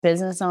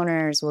business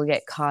owners will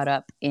get caught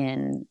up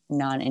in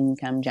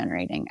non-income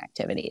generating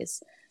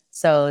activities.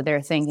 So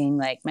they're thinking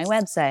like my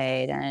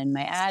website and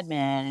my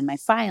admin and my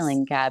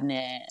filing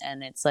cabinet.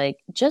 And it's like,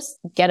 just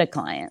get a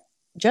client,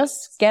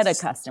 just get a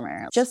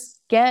customer, just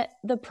get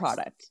the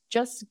product,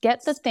 just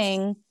get the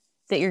thing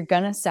that you're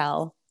going to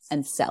sell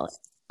and sell it.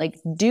 Like,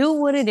 do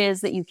what it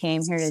is that you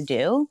came here to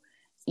do.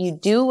 You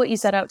do what you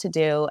set out to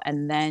do,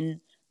 and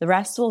then the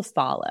rest will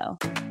follow.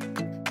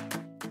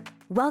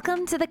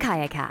 Welcome to the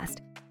KayaCast,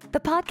 the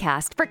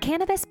podcast for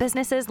cannabis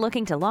businesses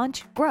looking to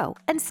launch, grow,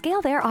 and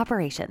scale their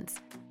operations.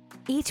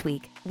 Each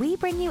week, we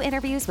bring you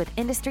interviews with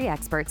industry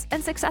experts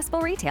and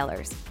successful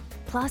retailers,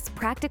 plus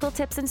practical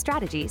tips and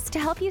strategies to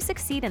help you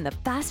succeed in the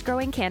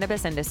fast-growing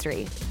cannabis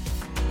industry.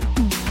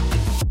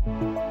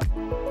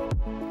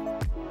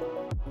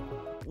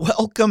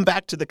 Welcome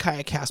back to the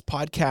KayaCast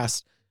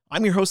podcast.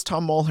 I'm your host,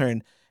 Tom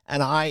Mulhern,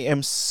 and I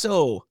am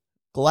so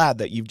glad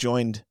that you've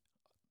joined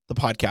the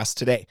podcast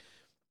today.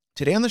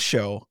 Today on the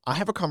show, I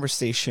have a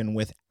conversation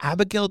with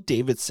Abigail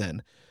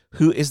Davidson,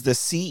 who is the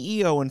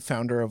CEO and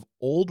founder of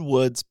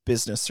OWBS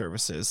Business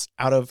Services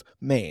out of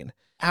Maine.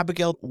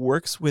 Abigail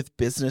works with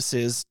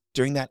businesses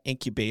during that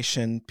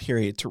incubation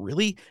period to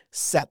really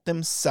set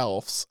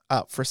themselves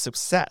up for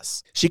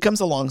success. She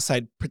comes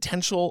alongside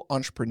potential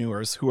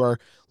entrepreneurs who are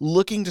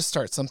looking to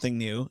start something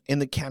new in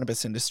the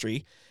cannabis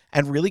industry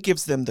and really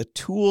gives them the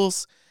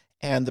tools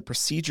and the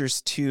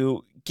procedures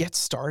to get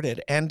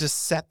started and to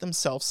set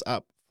themselves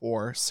up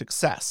for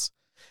success.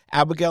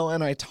 Abigail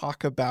and I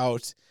talk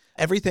about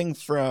everything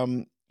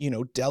from,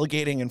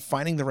 delegating and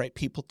finding the right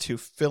people to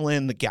fill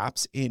in the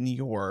gaps in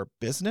your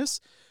business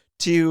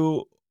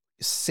to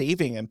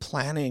saving and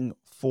planning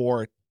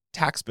for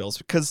tax bills,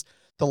 because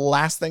the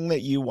last thing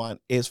that you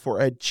want is for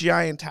a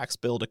giant tax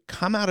bill to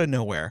come out of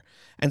nowhere.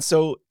 And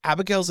so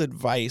Abigail's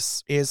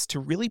advice is to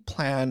really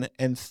plan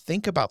and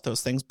think about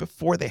those things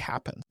before they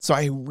happen. So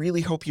I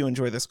really hope you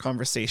enjoy this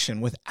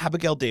conversation with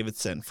Abigail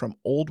Davidson from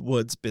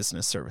OWBS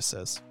Business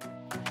Services.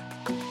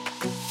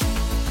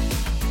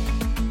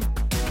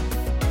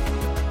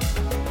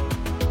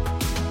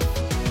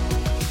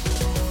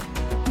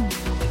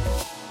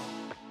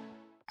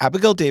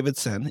 Abigail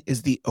Davidson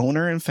is the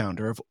owner and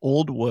founder of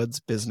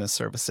OWBS Business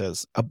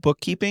Services, a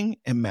bookkeeping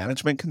and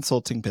management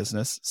consulting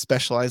business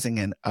specializing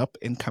in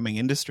up-and-coming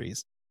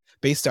industries.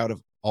 Based out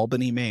of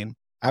Albany, Maine,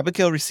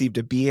 Abigail received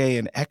a BA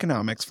in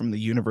economics from the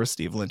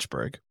University of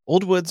Lynchburg.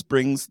 OWBS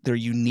brings their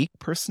unique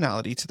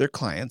personality to their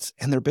clients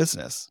and their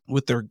business,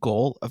 with their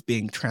goal of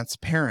being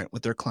transparent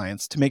with their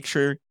clients to make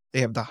sure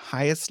they have the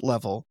highest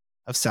level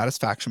of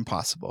satisfaction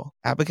possible.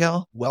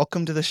 Abigail,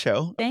 welcome to the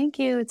show. Thank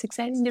you. It's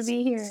exciting to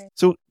be here.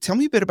 So tell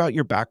me a bit about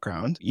your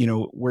background,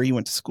 where you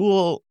went to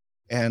school,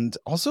 and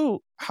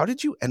also how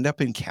did you end up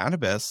in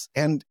cannabis,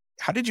 and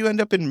how did you end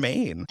up in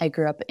Maine? I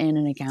grew up in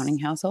an accounting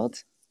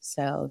household,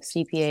 so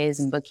CPAs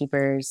and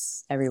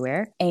bookkeepers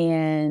everywhere.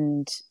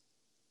 And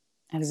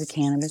I was a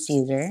cannabis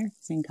user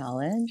in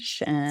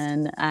college,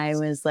 and I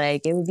was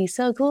like, it would be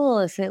so cool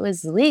if it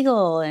was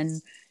legal,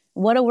 and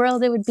what a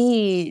world it would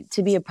be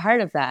to be a part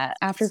of that.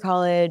 After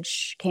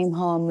college, came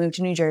home, moved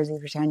to New Jersey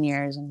for 10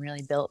 years and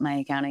really built my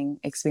accounting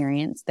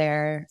experience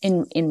there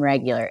in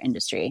regular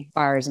industry,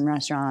 bars and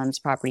restaurants,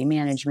 property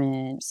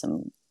management,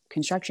 some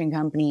construction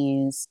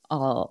companies,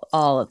 all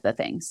of the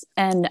things.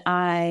 And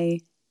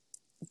I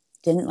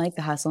didn't like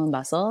the hustle and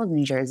bustle of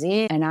New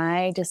Jersey. And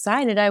I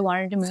decided I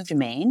wanted to move to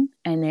Maine,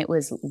 and it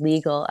was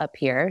legal up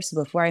here.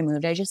 So before I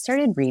moved, I just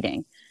started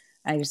reading.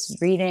 I was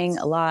reading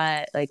a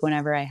lot. Like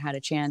whenever I had a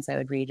chance, I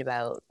would read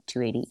about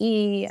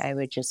 280E. I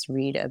would just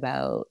read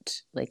about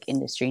like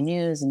industry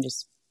news and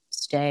just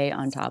stay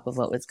on top of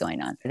what was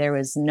going on. There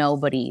was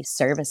nobody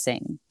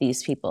servicing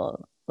these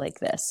people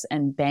like this.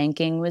 And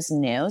banking was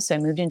new. So I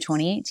moved in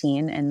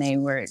 2018, and they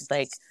were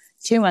like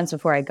 2 months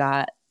before I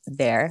got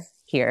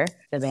here.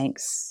 The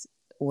banks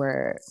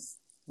were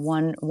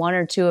one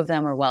or two of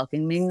them were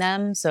welcoming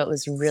them. So it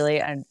was really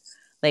a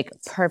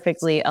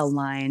perfectly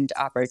aligned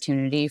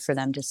opportunity for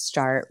them to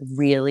start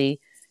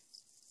really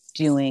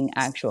doing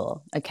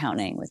actual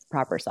accounting with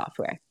proper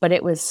software. But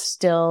it was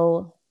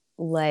still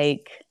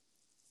like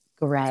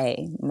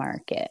gray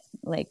market.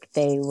 Like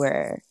they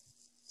were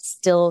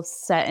still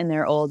set in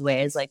their old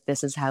ways. Like,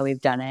 this is how we've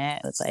done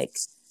it. It was like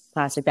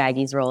plastic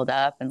baggies rolled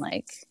up and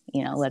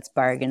let's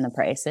bargain the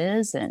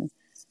prices, and,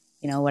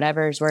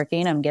 whatever's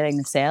working, I'm getting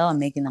the sale, I'm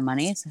making the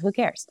money. So who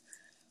cares?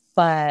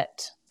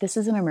 But this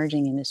is an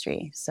emerging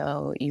industry,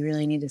 so you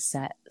really need to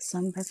set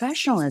some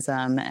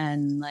professionalism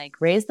and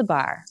raise the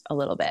bar a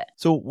little bit.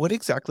 So what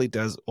exactly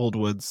does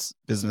OWBS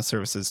Business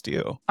Services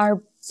do?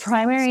 Our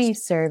primary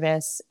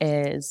service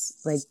is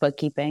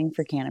bookkeeping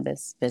for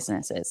cannabis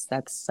businesses.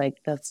 That's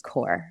that's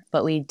core.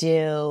 But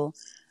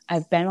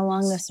I've been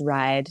along this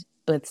ride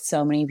with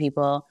so many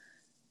people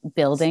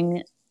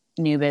building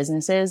new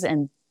businesses,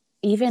 and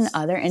even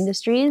other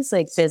industries.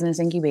 Business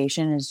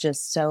incubation is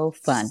just so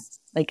fun.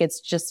 It's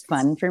just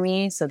fun for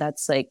me. So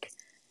that's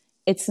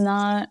it's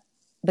not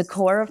the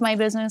core of my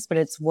business, but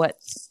it's what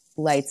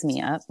lights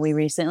me up. We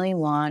recently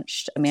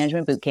launched a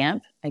management boot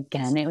camp.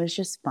 Again, it was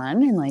just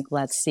fun and like,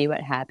 let's see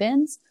what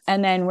happens.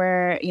 And then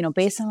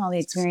based on all the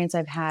experience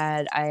I've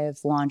had, I've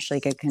launched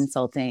like a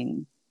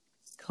consulting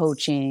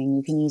coaching.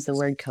 You can use the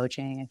word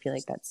coaching. I feel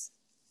like that's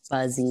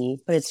buzzy,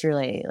 but it's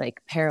really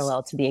like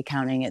parallel to the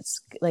accounting.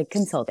 It's like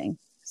consulting.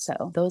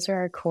 So those are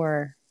our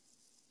core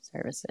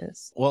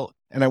services. Well,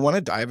 and I want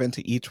to dive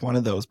into each one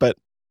of those, but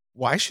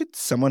why should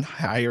someone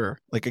hire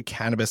like a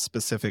cannabis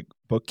specific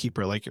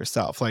bookkeeper like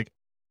yourself? Like,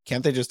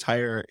 can't they just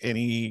hire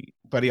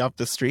anybody off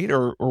the street,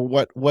 or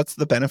what's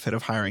the benefit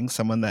of hiring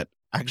someone that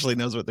actually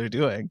knows what they're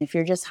doing? If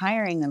you're just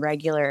hiring the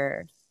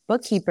regular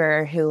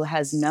bookkeeper who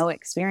has no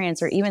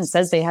experience or even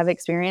says they have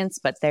experience,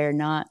 but they're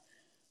not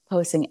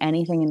posting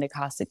anything into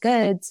cost of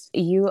goods,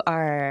 you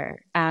are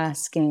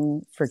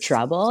asking for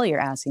trouble. You're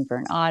asking for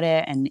an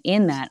audit. And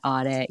in that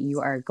audit, you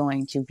are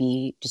going to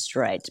be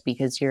destroyed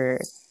because you're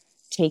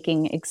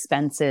taking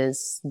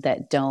expenses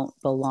that don't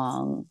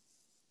belong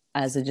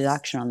as a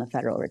deduction on the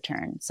federal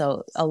return.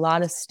 So a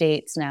lot of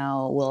states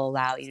now will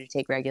allow you to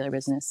take regular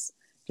business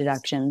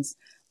deductions,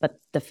 but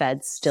the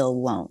feds still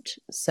won't.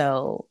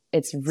 So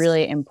it's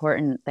really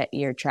important that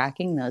you're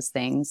tracking those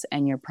things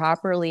and you're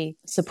properly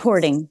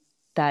supporting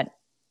that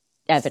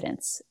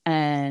evidence.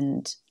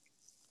 And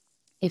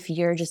if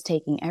you're just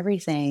taking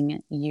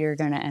everything, you're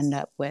going to end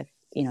up with,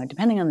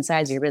 depending on the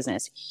size of your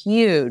business,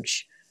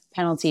 huge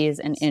penalties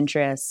and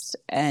interest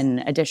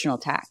and additional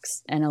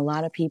tax. And a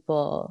lot of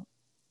people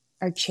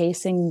are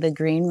chasing the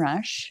green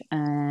rush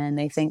and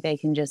they think they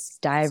can just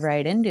dive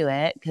right into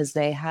it because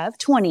they have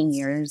 20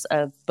 years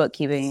of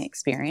bookkeeping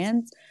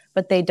experience,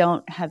 but they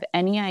don't have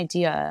any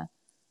idea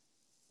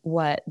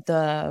what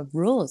the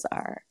rules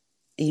are.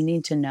 You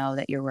need to know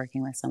that you're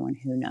working with someone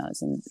who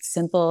knows. And the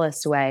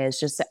simplest way is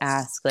just to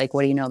ask, like,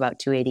 what do you know about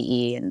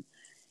 280E? And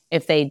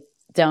if they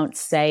don't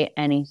say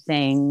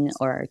anything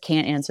or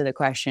can't answer the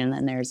question,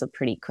 then there's a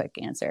pretty quick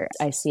answer.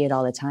 I see it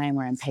all the time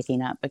where I'm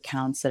picking up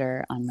accounts that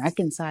are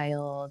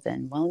unreconciled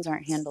and loans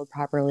aren't handled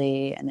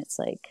properly. And it's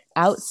like,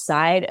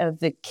 outside of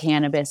the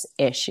cannabis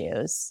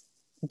issues,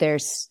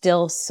 there's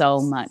still so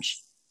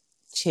much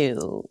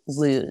to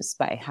lose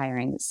by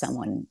hiring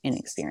someone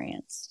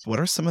inexperienced. What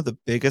are some of the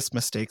biggest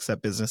mistakes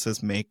that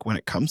businesses make when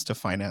it comes to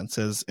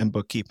finances and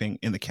bookkeeping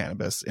in the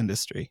cannabis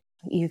industry?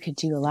 You could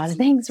do a lot of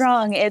things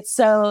wrong. It's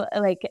so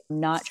like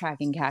not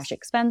tracking cash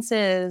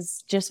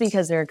expenses. Just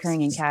because they're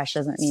occurring in cash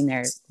doesn't mean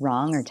they're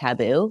wrong or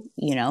taboo.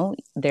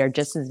 They're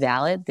just as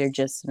valid. They're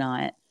just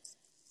not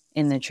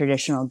in the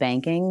traditional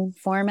banking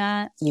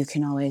format. You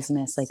can always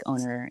miss like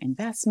owner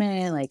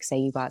investment. Like say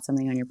you bought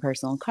something on your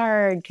personal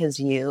card because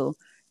you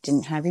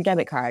didn't have your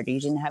debit card or you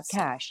didn't have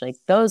cash. Like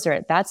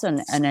that's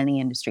an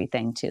any industry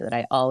thing too, that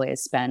I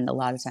always spend a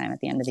lot of time at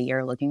the end of the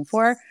year looking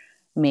for,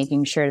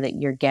 making sure that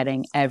you're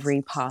getting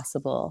every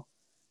possible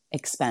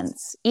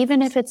expense.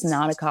 Even if it's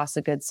not a cost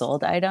of goods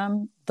sold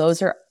item,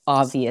 those are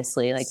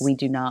obviously like, we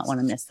do not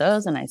want to miss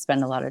those. And I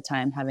spend a lot of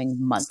time having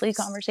monthly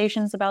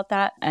conversations about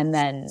that. And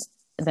then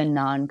the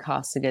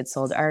non-cost of goods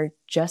sold are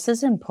just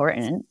as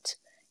important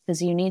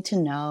because you need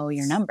to know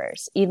your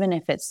numbers, even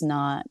if it's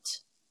beyond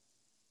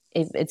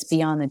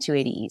the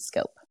 280E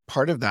scope.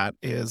 Part of that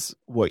is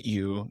what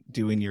you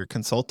do in your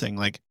consulting.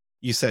 Like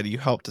you said, you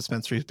help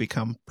dispensaries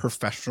become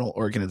professional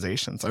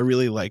organizations. I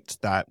really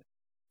liked that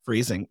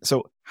phrasing.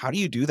 So how do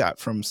you do that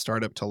from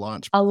startup to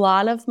launch? A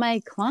lot of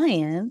my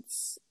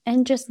clients,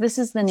 and just this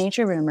is the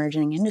nature of an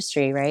emerging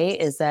industry, right?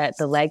 Is that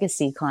the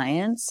legacy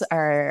clients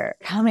are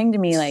coming to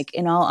me, like,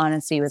 in all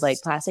honesty, with like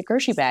plastic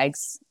grocery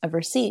bags of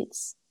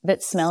receipts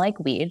that smell like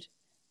weed.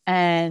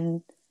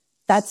 And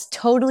that's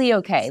totally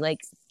okay. Like,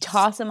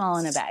 toss them all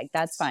in a bag.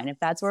 That's fine. If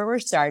that's where we're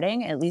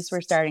starting, at least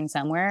we're starting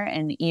somewhere.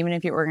 And even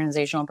if your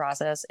organizational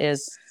process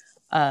is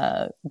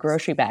a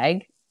grocery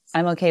bag,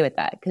 I'm okay with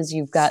that because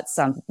you've got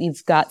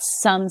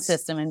some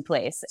system in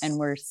place and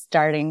we're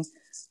starting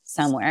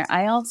somewhere.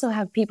 I also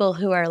have people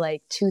who are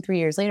like 2-3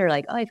 years later,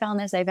 like, oh, I found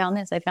this.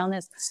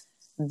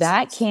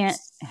 That can't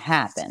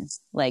happen.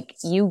 Like,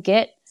 you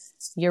get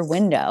your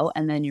window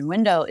and then your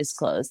window is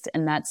closed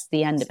and that's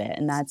the end of it.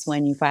 And that's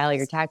when you file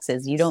your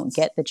taxes. You don't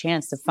get the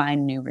chance to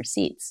find new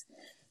receipts.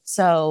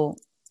 So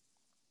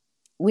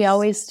we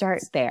always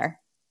start there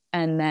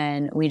and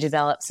then we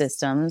develop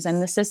systems,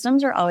 and the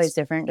systems are always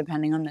different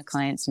depending on the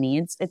client's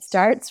needs. It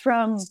starts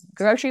from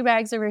grocery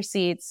bags of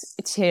receipts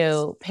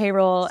to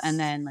payroll, and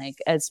then like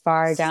as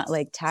far down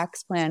like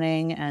tax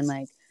planning and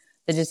like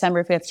the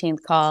December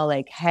 15th call,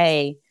 like,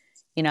 hey,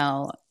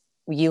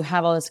 you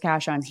have all this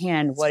cash on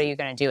hand. What are you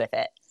going to do with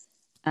it?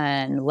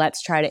 And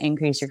let's try to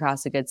increase your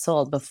cost of goods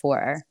sold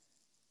before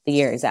the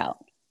year is out.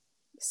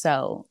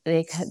 So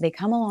they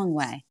come a long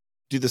way.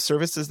 Do the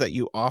services that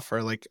you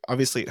offer, like,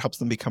 obviously it helps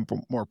them become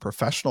more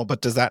professional,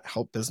 but does that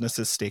help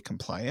businesses stay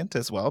compliant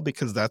as well?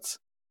 Because that's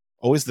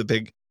always the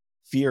big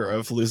fear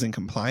of losing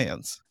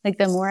compliance. Like,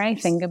 the more I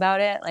think about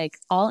it, like,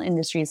 all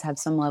industries have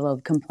some level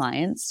of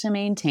compliance to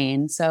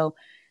maintain. So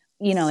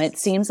it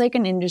seems like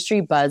an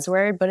industry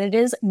buzzword, but it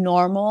is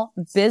normal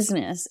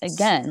business.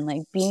 Again,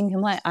 like being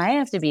compliant. I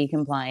have to be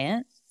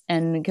compliant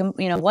And,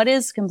 what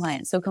is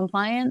compliance? So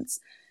compliance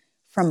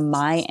from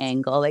my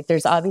angle, like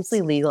there's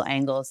obviously legal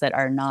angles that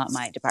are not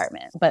my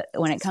department. But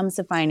when it comes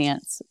to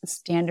finance,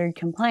 standard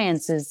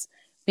compliance is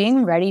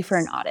being ready for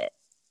an audit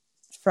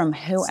from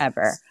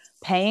whoever,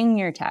 paying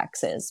your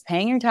taxes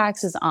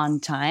on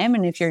time.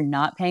 And if you're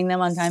not paying them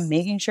on time,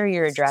 making sure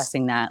you're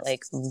addressing that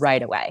like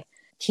right away,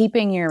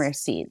 keeping your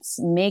receipts,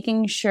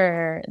 making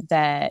sure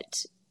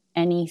that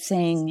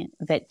anything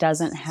that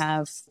doesn't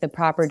have the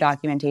proper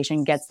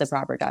documentation gets the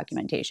proper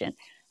documentation.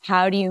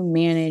 How do you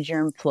manage your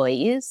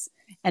employees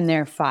and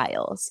their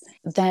files?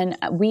 Then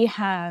we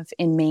have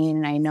in Maine,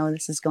 and I know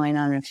this is going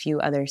on in a few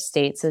other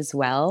states as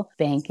well,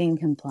 banking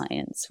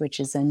compliance, which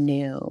is a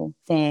new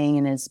thing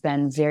and has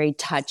been very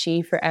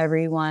touchy for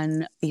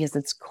everyone because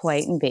it's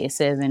quite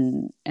invasive.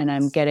 And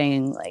I'm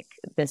getting like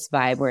this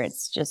vibe where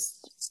it's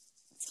just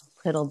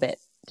a little bit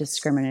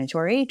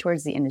discriminatory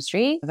towards the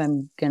industry, if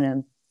I'm going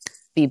to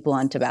be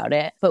blunt about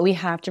it. But we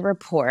have to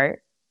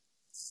report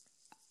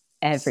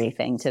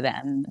everything to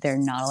them. They're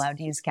not allowed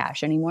to use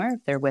cash anymore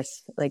if they're with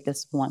like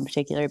this one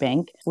particular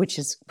bank, which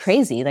is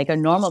crazy. Like a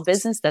normal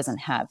business doesn't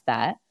have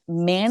that.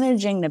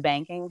 Managing the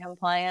banking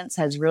compliance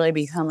has really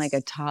become like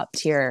a top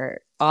tier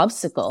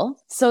obstacle.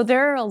 So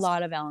there are a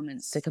lot of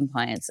elements to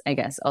compliance, I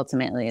guess,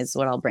 ultimately is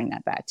what I'll bring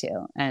that back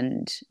to.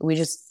 And we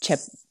just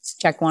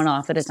check one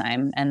off at a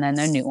time. And then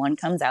a new one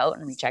comes out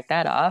and we check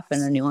that off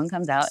and a new one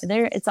comes out.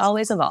 It's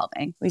always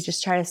evolving. We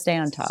just try to stay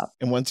on top.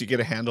 And once you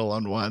get a handle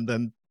on one,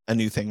 then a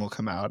new thing will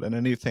come out and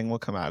a new thing will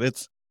come out.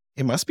 It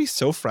must be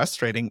so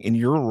frustrating in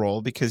your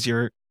role because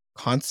you're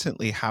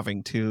constantly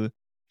having to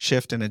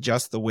shift and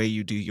adjust the way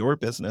you do your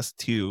business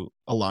to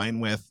align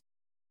with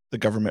the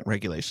government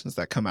regulations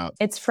that come out.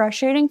 It's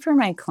frustrating for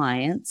my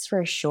clients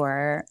for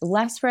sure.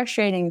 Less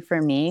frustrating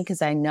for me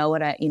because I know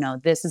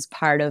this is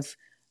part of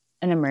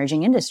an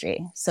emerging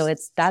industry. So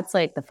that's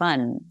like the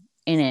fun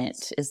in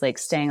it is like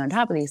staying on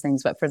top of these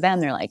things. But for them,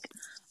 they're like,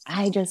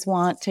 I just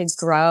want to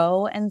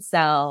grow and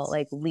sell,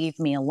 like leave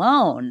me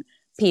alone,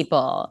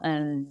 people.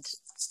 And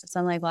so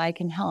I'm like, well, I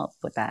can help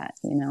with that,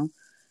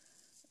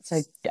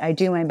 So I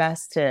do my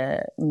best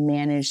to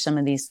manage some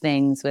of these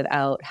things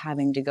without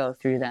having to go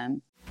through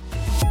them.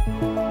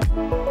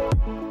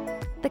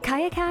 The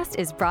KayaCast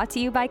is brought to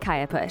you by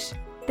KayaPush,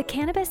 the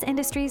cannabis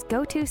industry's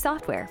go-to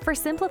software for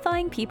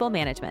simplifying people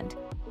management.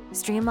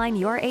 Streamline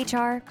your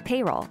HR,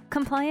 payroll,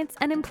 compliance,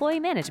 and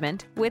employee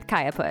management with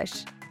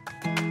KayaPush.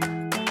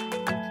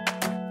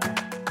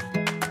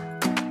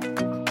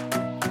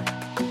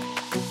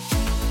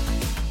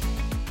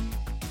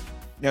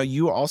 Now,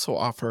 you also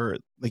offer,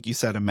 like you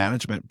said, a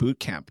management boot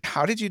camp.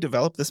 How did you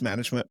develop this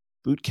management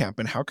boot camp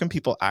and how can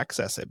people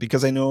access it?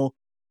 Because I know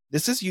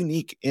this is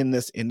unique in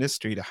this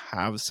industry to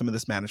have some of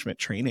this management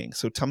training.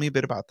 So tell me a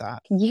bit about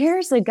that.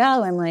 Years ago,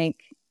 I'm like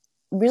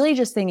really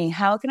just thinking,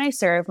 how can I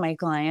serve my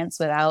clients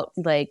without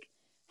like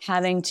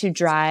having to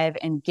drive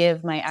and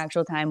give my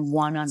actual time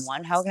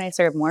one-on-one? How can I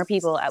serve more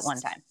people at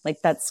one time? Like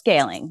that's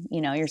scaling,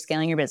 you're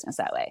scaling your business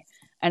that way.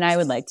 And I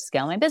would like to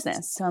scale my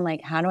business. So I'm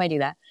like, how do I do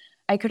that?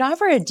 I could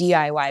offer a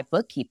DIY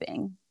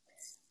bookkeeping,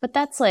 but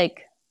that's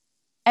like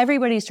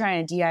everybody's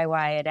trying to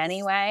DIY it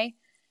anyway.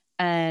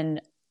 And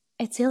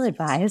it's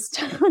ill-advised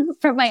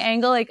from my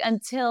angle, like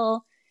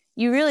until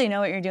you really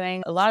know what you're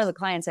doing. A lot of the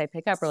clients I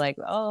pick up are like,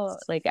 oh,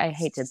 like I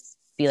hate to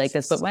be like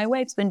this, but my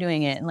wife's been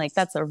doing it. And like,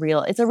 it's a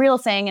real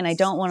thing. And I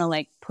don't want to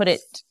like put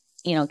it,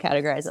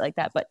 categorize it like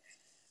that, but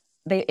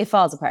it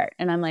falls apart.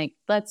 And I'm like,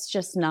 let's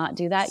just not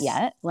do that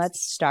yet.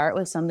 Let's start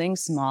with something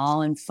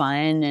small and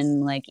fun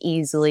and like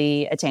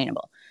easily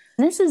attainable.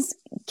 And this is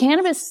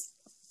cannabis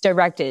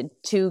directed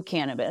to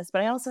cannabis,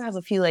 but I also have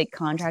a few like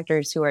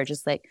contractors who are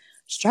just like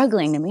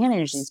struggling to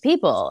manage these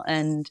people.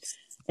 And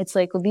it's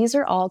like, well, these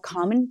are all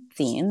common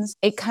themes.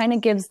 It kind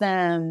of gives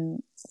them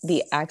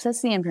the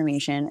access to the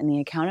information and the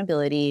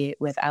accountability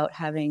without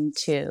having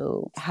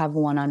to have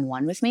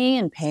one-on-one with me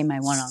and pay my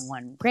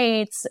one-on-one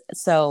rates.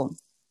 So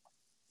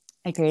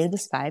I created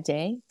this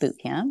 5-day boot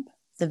camp.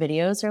 The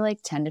videos are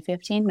like 10 to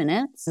 15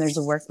 minutes. There's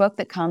a workbook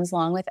that comes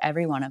along with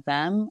every one of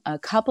them. A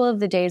couple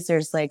of the days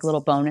there's like little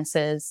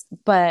bonuses,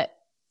 but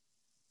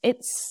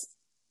it's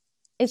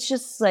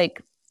just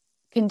like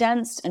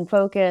condensed and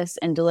focused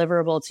and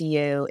deliverable to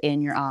you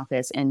in your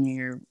office, in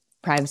your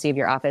privacy of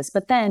your office.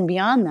 But then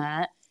beyond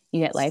that, you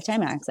get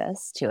lifetime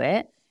access to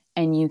it.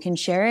 And you can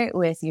share it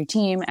with your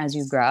team as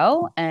you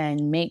grow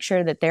and make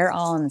sure that they're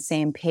all on the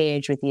same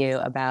page with you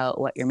about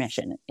what your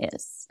mission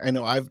is. I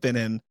know I've been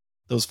in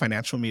those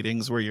financial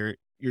meetings where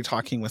you're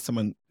talking with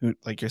someone who,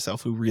 like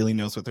yourself, who really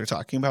knows what they're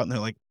talking about. And they're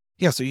like,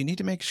 yeah, so you need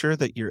to make sure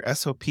that your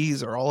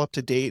SOPs are all up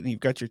to date and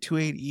you've got your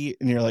 280E.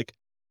 And you're like,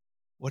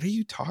 what are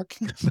you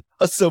talking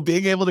about? So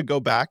being able to go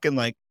back and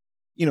like,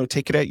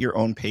 take it at your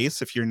own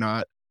pace if you're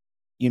not,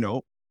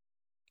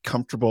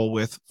 comfortable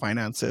with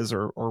finances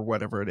or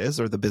whatever it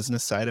is, or the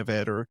business side of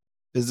it or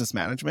business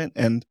management,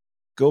 and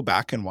go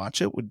back and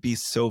watch it would be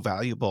so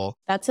valuable.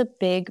 That's a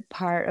big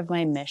part of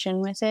my mission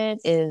with it,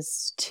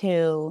 is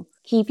to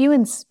keep you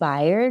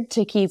inspired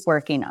to keep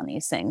working on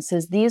these things,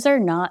 because these are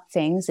not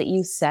things that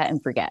you set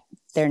and forget.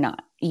 They're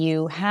not.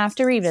 you have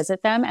to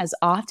revisit them as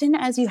often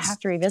as you have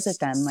to revisit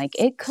them. Like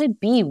it could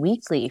be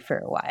weekly for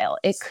a while.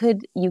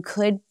 You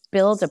could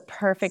build a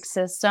perfect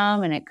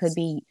system and it could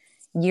be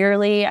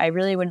yearly. I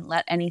really wouldn't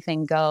let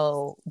anything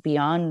go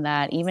beyond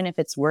that. Even if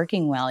it's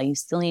working well, you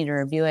still need to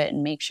review it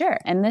and make sure.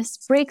 And this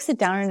breaks it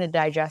down into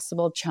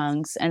digestible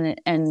chunks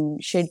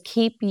and should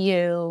keep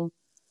you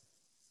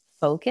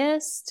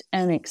focused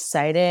and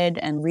excited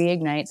and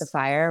reignite the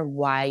fire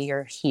while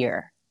you're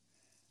here,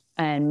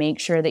 and make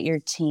sure that your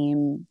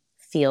team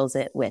feels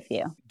it with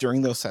you.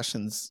 During those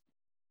sessions,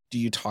 do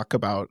you talk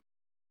about,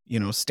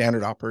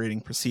 standard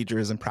operating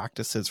procedures and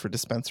practices for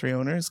dispensary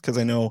owners? Because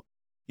I know,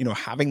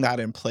 having that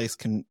in place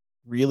can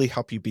really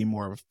help you be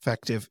more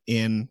effective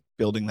in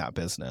building that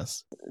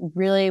business.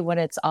 Really what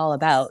it's all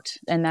about.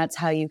 And that's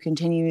how you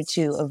continue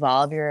to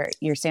evolve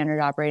your standard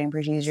operating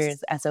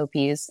procedures,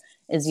 SOPs,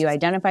 is you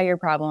identify your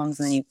problems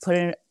and then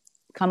you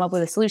come up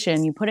with a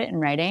solution, you put it in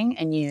writing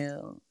and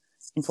you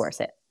enforce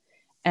it.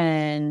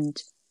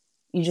 And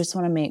you just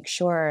want to make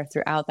sure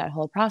throughout that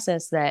whole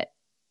process that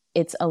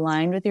it's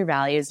aligned with your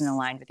values and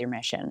aligned with your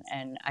mission.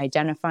 And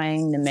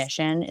identifying the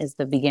mission is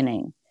the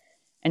beginning.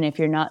 And if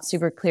you're not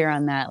super clear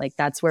on that, like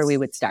that's where we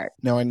would start.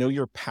 Now, I know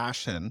your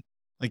passion,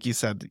 like you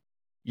said,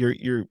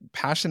 your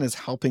passion is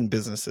helping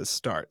businesses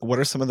start. What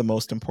are some of the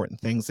most important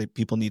things that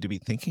people need to be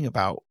thinking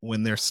about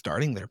when they're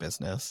starting their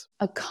business?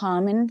 A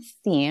common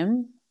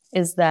theme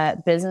is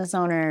that business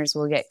owners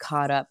will get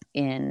caught up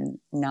in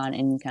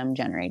non-income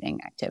generating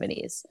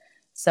activities.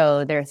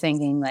 So they're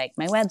thinking like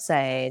my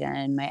website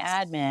and my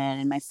admin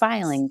and my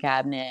filing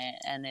cabinet.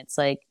 And it's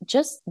like,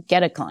 just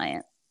get a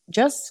client,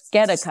 just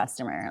get a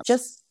customer,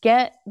 just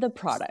get the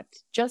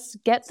product, just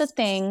get the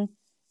thing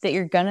that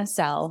you're going to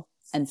sell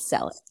and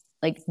sell it.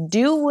 Like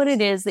do what it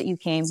is that you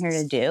came here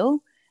to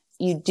do.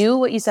 You do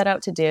what you set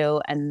out to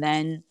do, and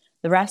then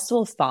the rest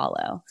will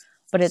follow.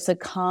 But it's a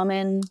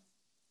common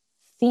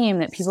theme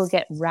that people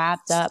get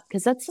wrapped up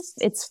because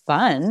it's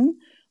fun,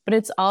 but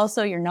it's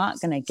also, you're not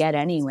going to get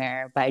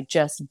anywhere by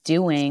just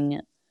doing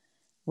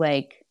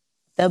like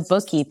the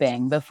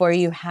bookkeeping before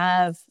you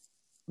have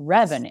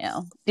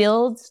revenue.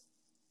 Build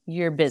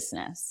your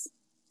business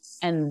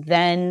and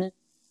then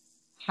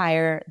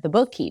hire the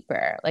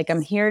bookkeeper. Like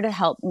I'm here to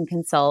help and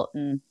consult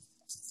and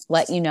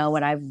let you know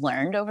what I've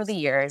learned over the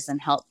years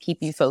and help keep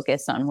you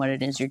focused on what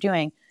it is you're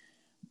doing.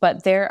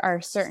 But there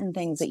are certain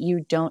things that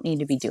you don't need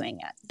to be doing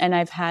yet. And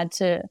I've had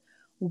to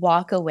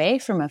walk away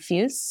from a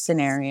few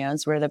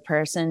scenarios where the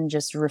person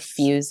just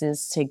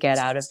refuses to get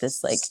out of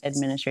this like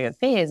administrative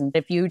phase. And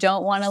if you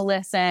don't want to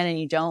listen and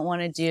you don't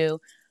want to do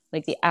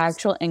like the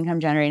actual income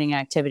generating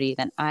activity,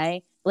 then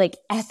I like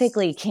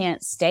ethically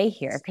can't stay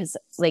here because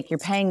like you're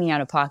paying me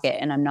out of pocket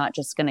and I'm not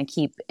just going to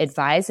keep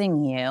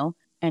advising you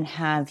and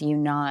have you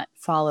not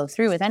follow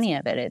through with any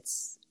of it.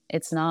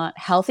 It's not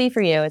healthy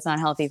for you. It's not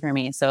healthy for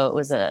me. So it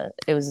was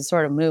a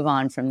sort of move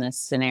on from this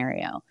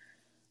scenario.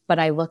 But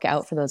I look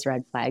out for those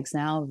red flags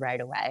now right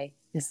away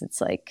because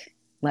it's like,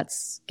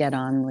 let's get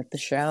on with the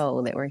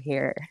show that we're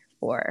here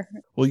for.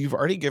 Well, you've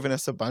already given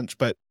us a bunch,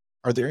 but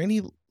are there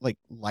any like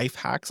life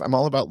hacks? I'm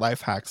all about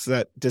life hacks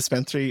that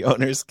dispensary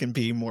owners can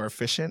be more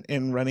efficient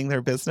in running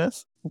their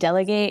business.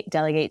 Delegate,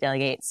 delegate,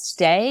 delegate.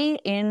 Stay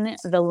in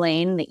the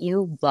lane that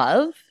you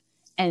love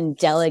and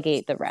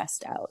delegate the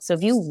rest out. So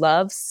if you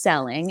love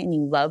selling and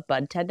you love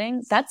bud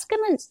tending, that's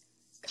going to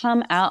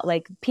come out.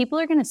 Like people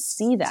are going to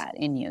see that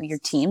in you. Your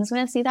team's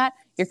going to see that.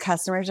 Your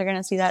customers are going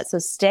to see that. So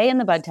stay in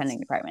the bud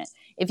tending department.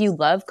 If you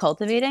love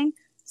cultivating,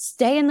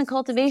 stay in the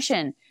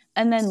cultivation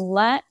and then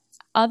let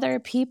other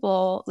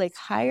people, like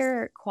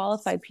hire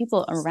qualified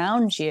people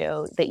around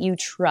you that you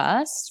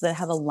trust, that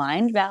have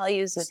aligned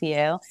values with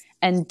you,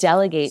 and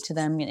delegate to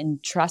them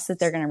and trust that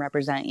they're going to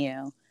represent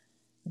you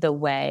the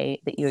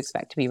way that you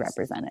expect to be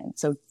represented.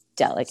 So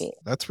delegate.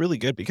 That's really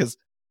good because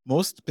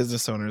most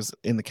business owners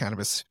in the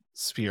cannabis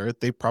sphere,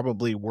 they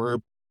probably were,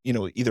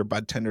 either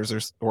bud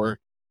tenders or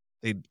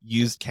they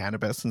used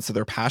cannabis. And so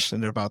they're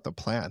passionate about the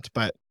plant,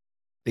 but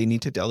they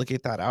need to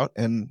delegate that out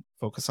and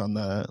focus on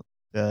the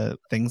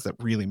things that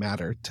really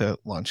matter to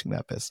launching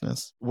that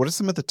business. What are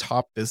some of the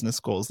top business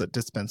goals that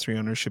dispensary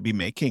owners should be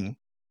making?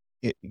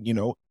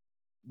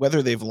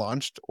 Whether they've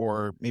launched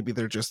or maybe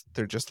they're just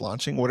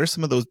launching, what are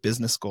some of those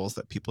business goals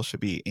that people should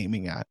be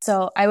aiming at?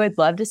 So I would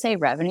love to say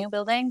revenue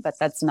building, but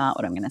that's not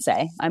what I'm going to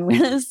say. I'm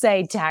going to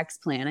say tax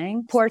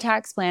planning. Poor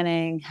tax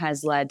planning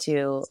has led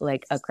to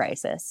like a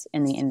crisis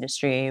in the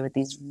industry with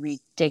these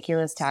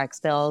ridiculous tax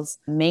bills.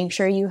 Make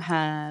sure you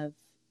have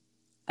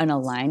an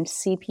aligned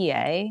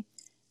CPA.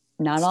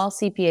 Not all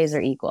CPAs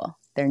are equal.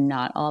 They're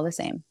not all the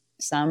same.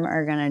 Some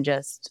are going to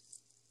just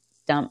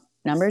dump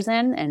numbers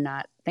in and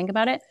not think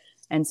about it.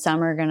 And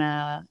some are going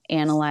to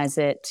analyze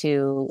it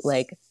to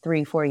like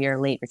 3-4 year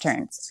late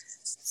returns.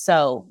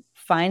 So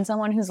find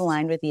someone who's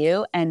aligned with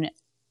you and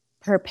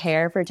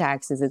prepare for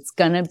taxes. It's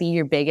going to be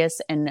your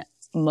biggest and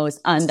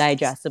most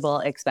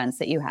undigestible expense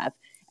that you have.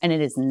 And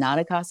it is not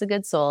a cost of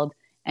goods sold.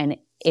 And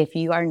if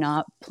you are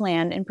not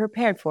planned and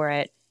prepared for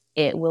it,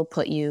 it will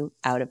put you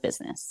out of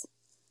business.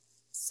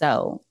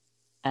 So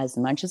as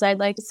much as I'd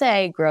like to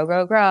say, grow,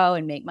 grow, grow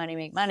and make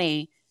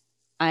money,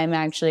 I'm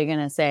actually going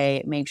to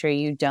say, make sure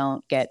you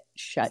don't get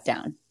shut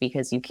down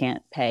because you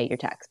can't pay your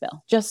tax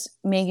bill. Just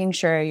making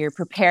sure you're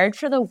prepared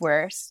for the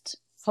worst,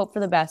 hope for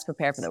the best,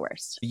 prepare for the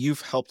worst.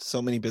 You've helped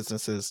so many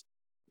businesses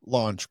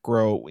launch,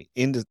 grow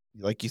into,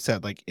 like you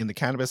said, like in the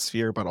cannabis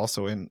sphere, but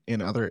also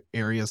in other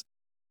areas.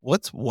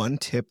 What's one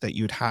tip that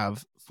you'd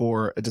have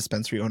for a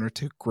dispensary owner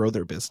to grow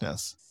their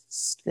business?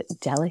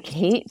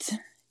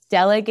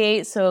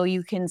 Delegate so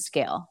you can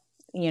scale.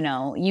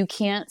 You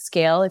can't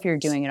scale if you're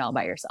doing it all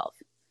by yourself.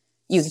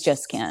 You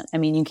just can't. I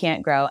mean, you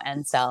can't grow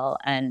and sell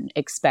and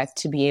expect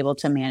to be able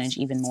to manage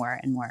even more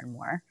and more and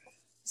more.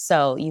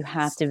 So you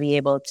have to be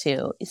able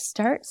to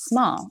start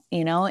small.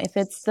 If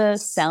it's the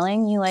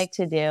selling you like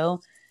to do,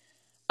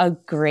 a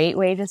great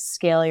way to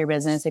scale your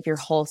business if you're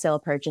wholesale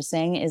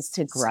purchasing is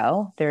to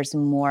grow. There's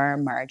more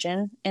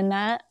margin in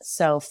that.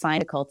 So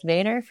find a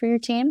cultivator for your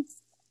team.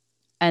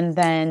 And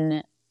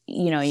then,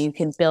 you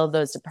can build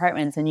those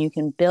departments and you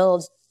can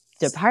build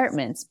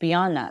departments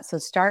beyond that. So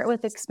start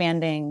with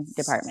expanding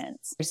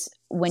departments.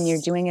 When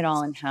you're doing it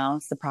all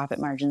in-house, the profit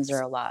margins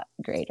are a lot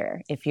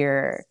greater. If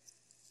you're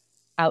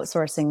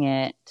outsourcing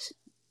it,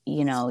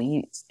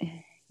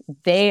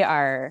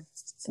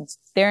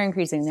 they're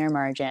increasing their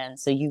margin,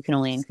 so you can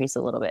only increase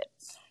a little bit.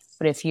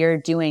 But if you're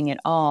doing it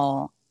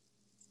all,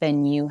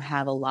 then you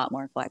have a lot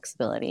more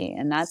flexibility.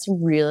 And that's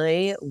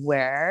really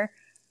where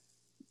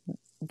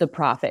the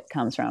profit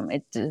comes from.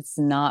 It's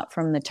not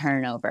from the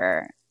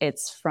turnover.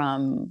 It's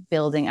from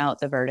building out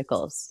the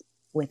verticals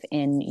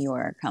within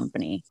your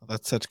company.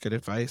 That's such good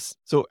advice.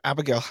 So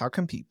Abigail, how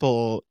can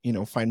people,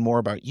 find more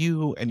about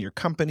you and your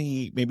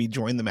company, maybe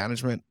join the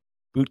management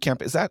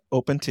bootcamp? Is that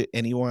open to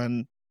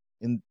anyone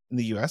in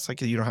the US? Like,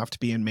 you don't have to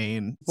be in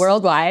Maine.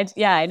 Worldwide.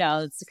 Yeah, I know.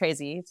 It's a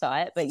crazy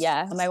thought. But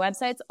yeah, my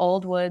website's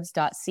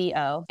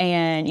OWBS.co.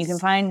 And you can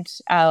find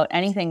out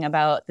anything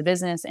about the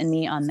business and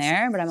me on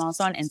there. But I'm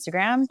also on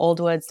Instagram,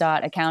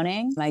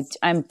 oldwoods.accounting.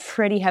 I'm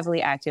pretty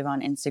heavily active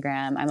on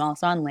Instagram. I'm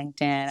also on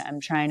LinkedIn.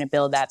 I'm trying to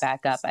build that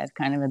back up. I've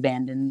kind of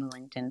abandoned the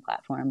LinkedIn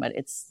platform, but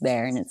it's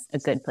there and it's a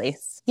good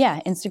place. Yeah,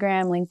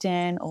 Instagram,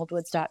 LinkedIn,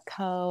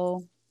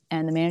 oldwoods.co.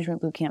 And the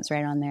management bootcamp's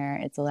right on there.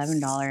 It's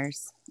 $11.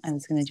 I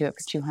was going to do it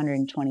for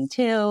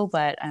 $222,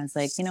 but I was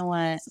like, you know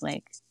what?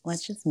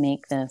 Let's just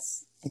make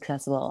this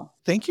accessible.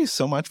 Thank you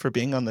so much for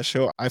being on the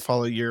show. I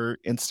follow your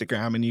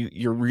Instagram and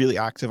you're really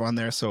active on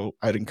there. So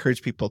I'd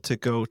encourage people to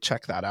go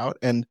check that out.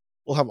 And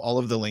we'll have all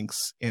of the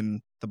links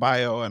in the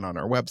bio and on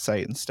our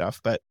website and stuff.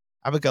 But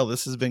Abigail,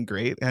 this has been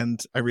great.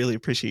 And I really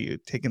appreciate you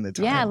taking the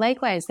time. Yeah,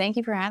 likewise. Thank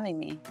you for having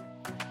me.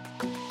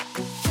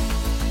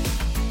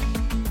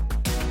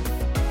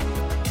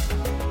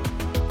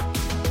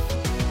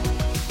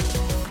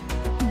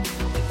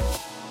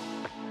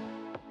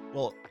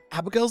 Well,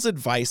 Abigail's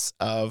advice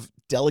of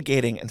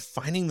delegating and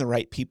finding the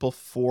right people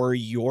for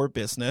your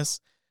business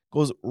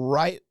goes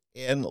right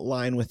in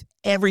line with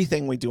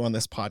everything we do on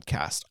this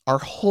podcast. Our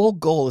whole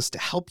goal is to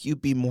help you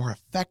be more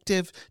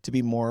effective, to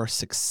be more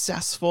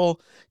successful,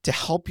 to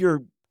help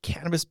your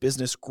cannabis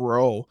business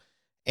grow.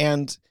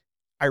 And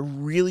I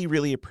really,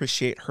 really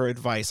appreciate her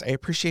advice. I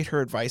appreciate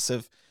her advice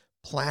of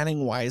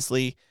planning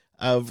wisely,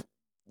 of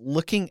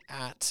looking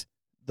at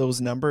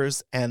those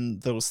numbers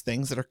and those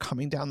things that are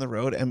coming down the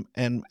road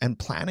and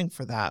planning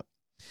for that.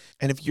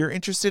 And if you're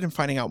interested in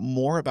finding out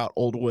more about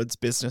OWBS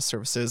Business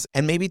Services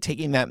and maybe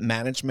taking that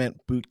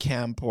management boot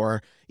camp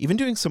or even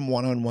doing some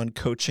one-on-one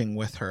coaching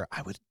with her,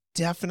 I would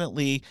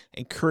definitely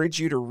encourage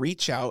you to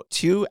reach out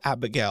to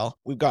Abigail.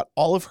 We've got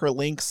all of her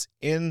links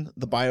in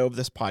the bio of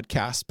this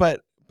podcast. But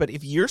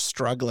if you're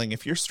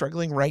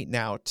struggling right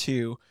now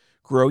to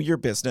grow your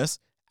business,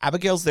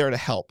 Abigail's there to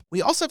help.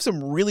 We also have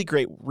some really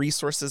great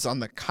resources on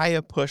the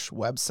Kaya Push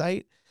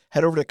website.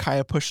 Head over to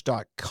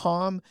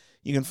kayapush.com.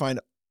 You can find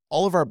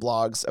all of our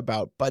blogs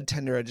about bud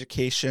tender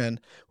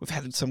education. We've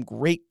had some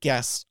great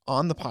guests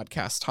on the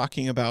podcast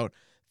talking about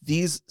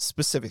these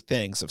specific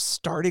things of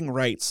starting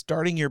right,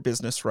 starting your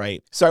business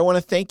right. So I want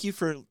to thank you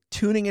for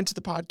tuning into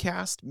the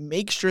podcast.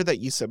 Make sure that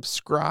you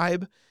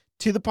subscribe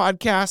to the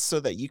podcast so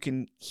that you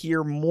can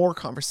hear more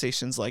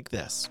conversations like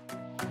this.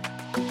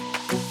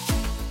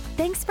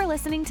 Thanks for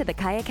listening to the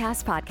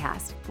KayaCast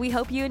podcast. We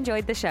hope you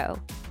enjoyed the show.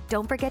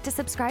 Don't forget to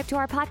subscribe to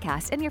our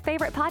podcast in your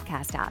favorite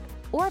podcast app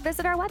or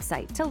visit our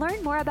website to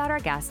learn more about our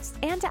guests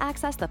and to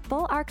access the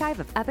full archive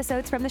of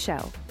episodes from the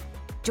show.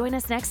 Join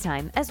us next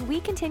time as we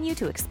continue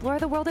to explore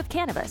the world of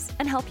cannabis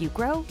and help you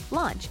grow,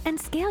 launch, and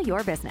scale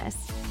your business.